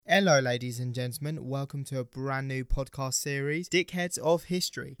Hello ladies and gentlemen, welcome to a brand new podcast series, Dickheads of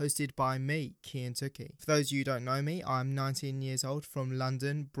History, hosted by me, Kian Tuki. For those of you who don't know me, I'm 19 years old from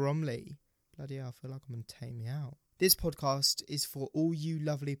London, Bromley. Bloody hell, I feel like I'm going to take me out. This podcast is for all you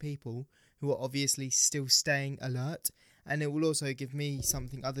lovely people who are obviously still staying alert, and it will also give me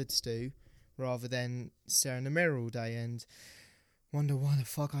something other to do rather than stare in the mirror all day and wonder why the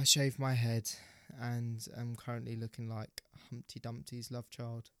fuck I shaved my head and am currently looking like Humpty Dumpty's love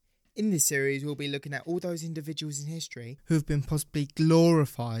child. In this series, we'll be looking at all those individuals in history who have been possibly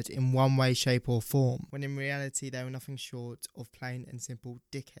glorified in one way, shape or form, when in reality they were nothing short of plain and simple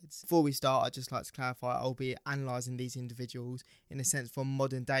dickheads. Before we start, I'd just like to clarify I'll be analysing these individuals in a sense from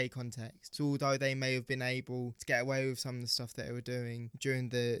modern day context. So although they may have been able to get away with some of the stuff that they were doing during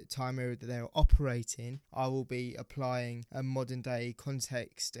the time period that they were operating, I will be applying a modern day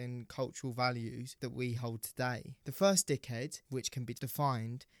context and cultural values that we hold today. The first dickhead, which can be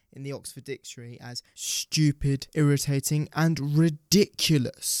defined in the Oxford Dictionary as stupid, irritating and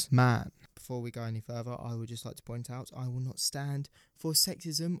ridiculous man. Before we go any further, I would just like to point out I will not stand for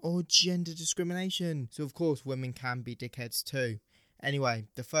sexism or gender discrimination. So of course women can be dickheads too. Anyway,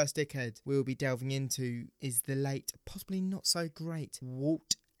 the first dickhead we'll be delving into is the late, possibly not so great,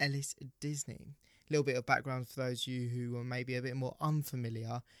 Walt Ellis Disney. A little bit of background for those of you who are maybe a bit more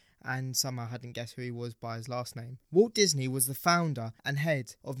unfamiliar and somehow hadn't guessed who he was by his last name. Walt Disney was the founder and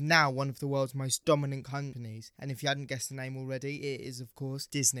head of now one of the world's most dominant companies, and if you hadn't guessed the name already, it is of course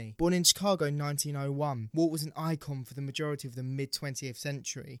Disney. Born in Chicago in 1901, Walt was an icon for the majority of the mid-20th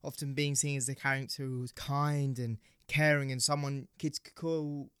century, often being seen as the character who was kind and caring and someone kids could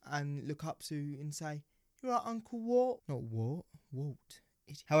call and look up to and say, "You're right, Uncle Walt." Not Walt, Walt.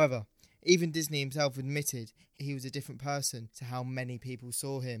 However, even Disney himself admitted he was a different person to how many people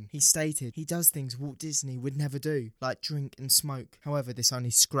saw him. He stated he does things Walt Disney would never do, like drink and smoke. However, this only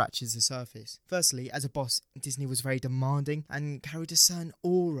scratches the surface. Firstly, as a boss, Disney was very demanding and carried a certain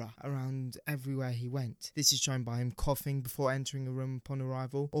aura around everywhere he went. This is shown by him coughing before entering a room upon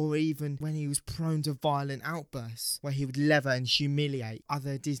arrival, or even when he was prone to violent outbursts, where he would lever and humiliate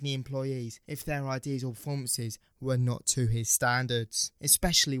other Disney employees if their ideas or performances were not to his standards.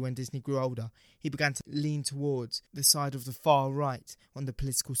 Especially when Disney grew older, he began to lean towards the side of the far right on the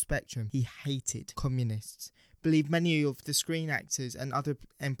political spectrum. He hated communists, believed many of the screen actors and other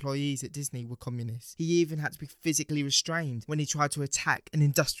employees at Disney were communists. He even had to be physically restrained when he tried to attack an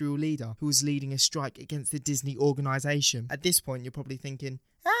industrial leader who was leading a strike against the Disney organisation. At this point, you're probably thinking,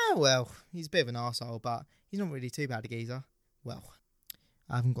 well, he's a bit of an arsehole, but he's not really too bad a geezer. Well,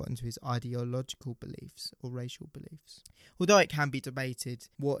 I haven't got into his ideological beliefs or racial beliefs. Although it can be debated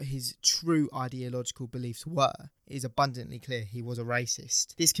what his true ideological beliefs were, it is abundantly clear he was a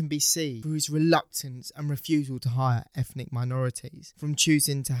racist. This can be seen through his reluctance and refusal to hire ethnic minorities, from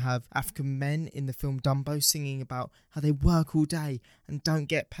choosing to have African men in the film Dumbo singing about how they work all day and don't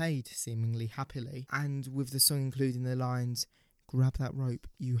get paid, seemingly happily, and with the song including the lines, "Grab that rope,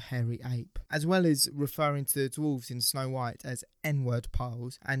 you hairy ape," as well as referring to the dwarves in Snow White as N-word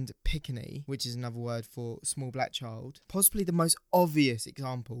piles and Piccini, which is another word for small black child. Possibly the most obvious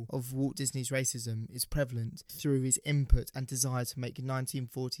example of Walt Disney's racism is prevalent through his input and desire to make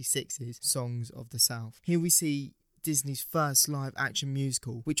 1946's Songs of the South. Here we see Disney's first live-action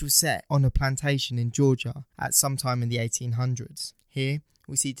musical, which was set on a plantation in Georgia at some time in the 1800s. Here,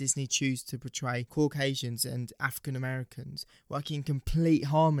 we see Disney choose to portray Caucasians and African Americans working in complete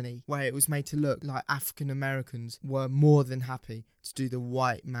harmony, where it was made to look like African Americans were more than happy to do the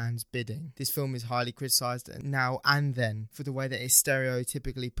white man's bidding. This film is highly criticised now and then for the way that it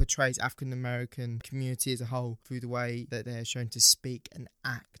stereotypically portrays African American community as a whole through the way that they are shown to speak and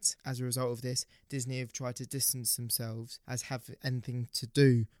act. As a result of this, Disney have tried to distance themselves as have anything to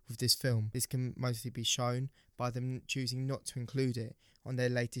do with this film. This can mostly be shown by them choosing not to include it on their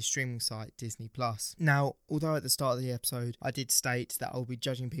latest streaming site, Disney+. Now, although at the start of the episode I did state that I'll be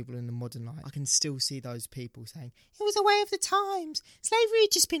judging people in the modern light, I can still see those people saying, "It was a way of the times, slavery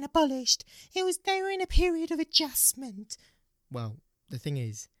had just been abolished, they were in a period of adjustment." Well, the thing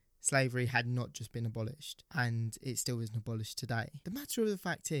is, slavery had not just been abolished, and it still isn't abolished today. The matter of the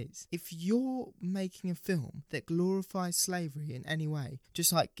fact is, if you're making a film that glorifies slavery in any way,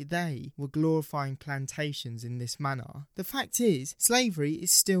 just like they were glorifying plantations in this manner, the fact is, slavery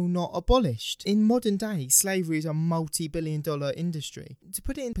is still not abolished. In modern day, slavery is a multi-billion-dollar industry. To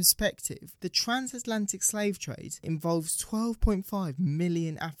put it in perspective, the transatlantic slave trade involves 12.5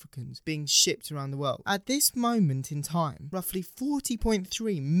 million Africans being shipped around the world. At this moment in time, roughly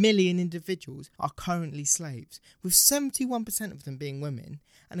 40.3 million individuals are currently slaves, with 71% of them being women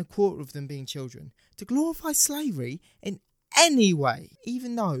and a quarter of them being children. To glorify slavery in anyway,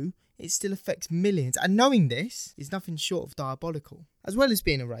 even though it still affects millions. And knowing this is nothing short of diabolical. As well as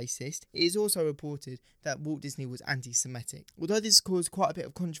being a racist, it is also reported that Walt Disney was anti-Semitic. Although this caused quite a bit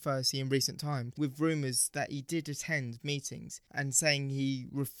of controversy in recent times, with rumours that he did attend meetings and saying he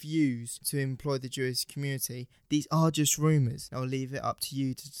refused to employ the Jewish community, these are just rumours. I'll leave it up to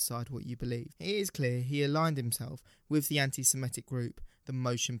you to decide what you believe. It is clear he aligned himself with the anti-Semitic group, the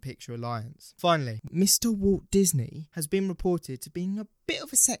Motion Picture Alliance. Finally, Mr. Walt Disney has been reported to being a bit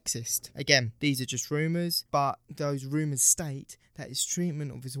of a sexist. Again, these are just rumours, but those rumours state that his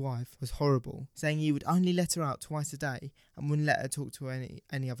treatment of his wife was horrible, saying he would only let her out twice a day and wouldn't let her talk to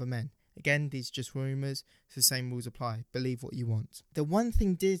any other men. Again, these are just rumours, so the same rules apply. Believe what you want. The one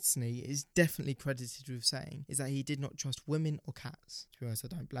thing Disney is definitely credited with saying is that he did not trust women or cats. To be honest,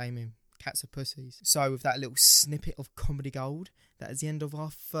 I don't blame him. Cats are pussies. So with that little snippet of comedy gold, that is the end of our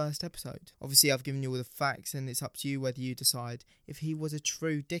first episode. Obviously, I've given you all the facts, and it's up to you whether you decide if he was a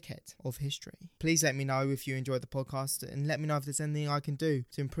true dickhead of history. Please let me know if you enjoyed the podcast, and let me know if there's anything I can do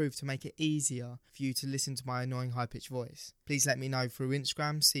to improve to make it easier for you to listen to my annoying high-pitched voice. Please let me know through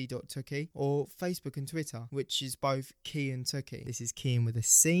Instagram, c.tookie, or Facebook and Twitter, which is both Kian Tookie. This is Kian with a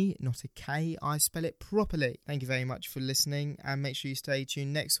C, not a K. I spell it properly. Thank you very much for listening, and make sure you stay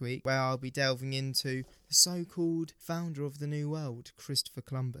tuned next week, where I'll be delving into the so-called founder of the New World, Christopher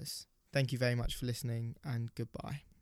Columbus. Thank you very much for listening, and goodbye.